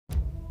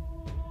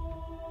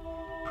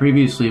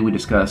Previously, we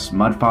discussed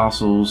mud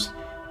fossils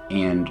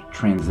and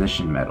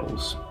transition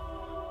metals.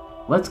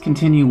 Let's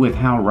continue with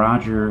how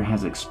Roger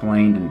has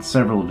explained in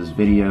several of his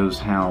videos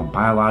how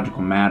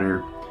biological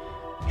matter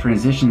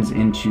transitions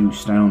into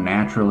stone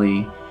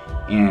naturally,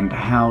 and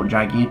how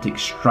gigantic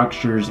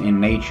structures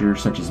in nature,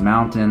 such as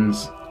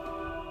mountains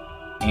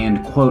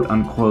and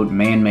quote-unquote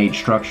man-made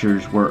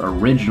structures, were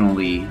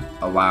originally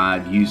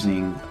alive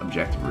using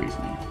objective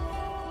reasoning.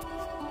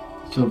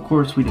 So of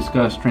course we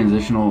discussed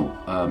transitional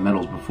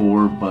metals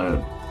before, but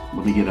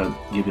let me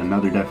give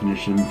another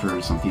definition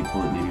for some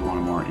people that maybe want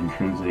a more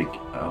intrinsic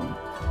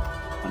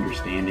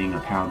understanding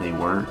of how they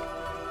work.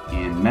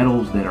 And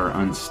metals that are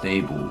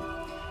unstable,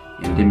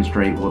 and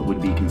demonstrate what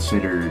would be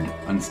considered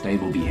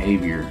unstable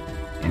behavior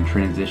and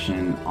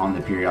transition on the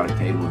periodic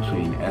table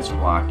between S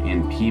block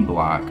and P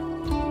block,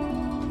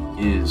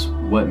 is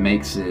what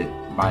makes it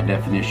by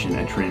definition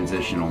a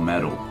transitional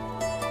metal.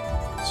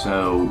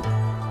 So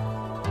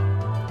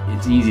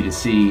it's easy to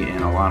see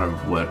in a lot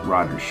of what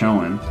Roger's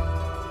showing,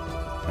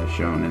 as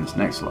shown in this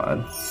next slide,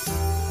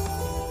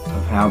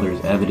 of how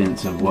there's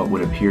evidence of what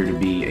would appear to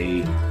be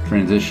a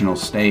transitional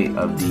state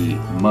of the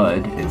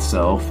mud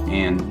itself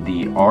and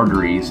the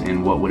arteries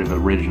in what would have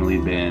originally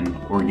been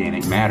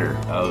organic matter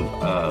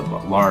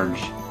of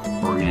large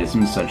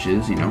organisms such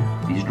as,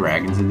 these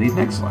dragons in these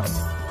next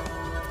slides.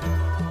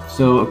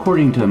 So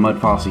according to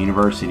Mudfossil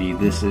University,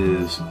 this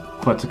is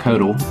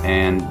Quetzalcoatl,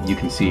 and you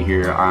can see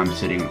here I'm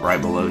sitting right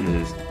below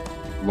his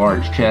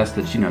large chest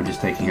that's just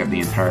taking up the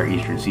entire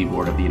eastern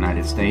seaboard of the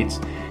United States,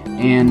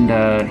 and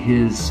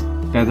his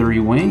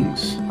feathery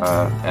wings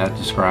as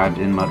described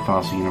in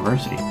Mudfossil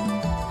University.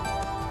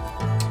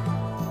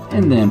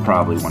 And then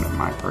probably one of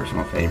my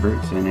personal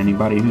favorites, and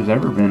anybody who's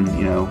ever been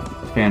a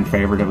fan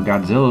favorite of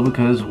Godzilla,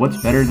 because what's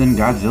better than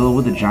Godzilla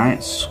with a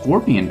giant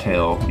scorpion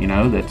tail,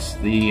 that's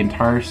the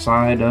entire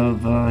side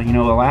of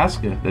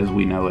Alaska as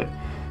we know it.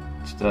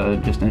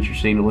 It's just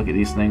interesting to look at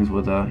these things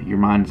with your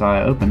mind's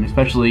eye open,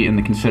 especially in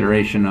the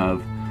consideration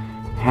of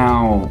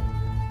how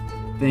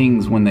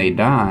things, when they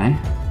die,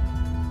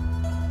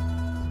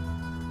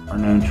 are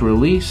known to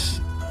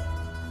release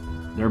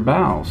their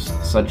bowels,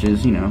 such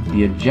as, the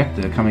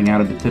ejecta coming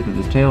out of the tip of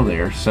the tail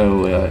there.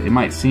 So it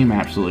might seem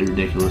absolutely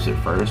ridiculous at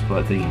first,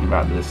 but thinking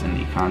about this in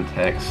the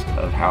context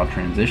of how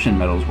transition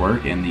metals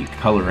work and the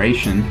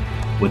coloration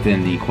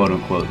within the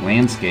quote-unquote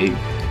landscape,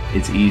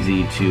 it's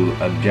easy to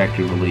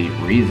objectively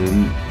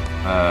reason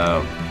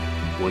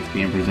what's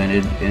being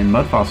presented in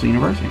Mudfossil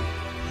University.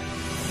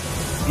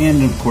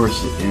 And of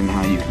course, in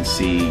how you can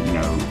see,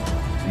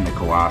 in the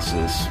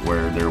Colossus,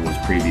 where there was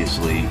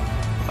previously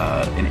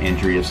an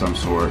injury of some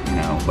sort,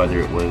 whether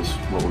it was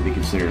what would be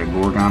considered a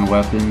Gorgon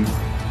weapon,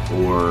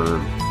 or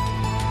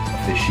a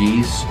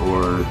fascis,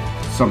 or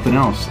something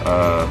else.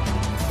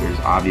 There's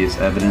obvious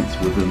evidence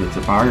within the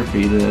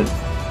topography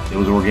that it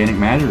was organic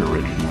matter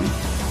originally.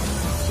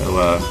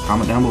 So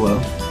comment down below,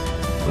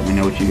 let me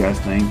know what you guys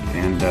think,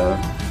 and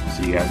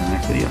see you guys in the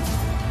next video.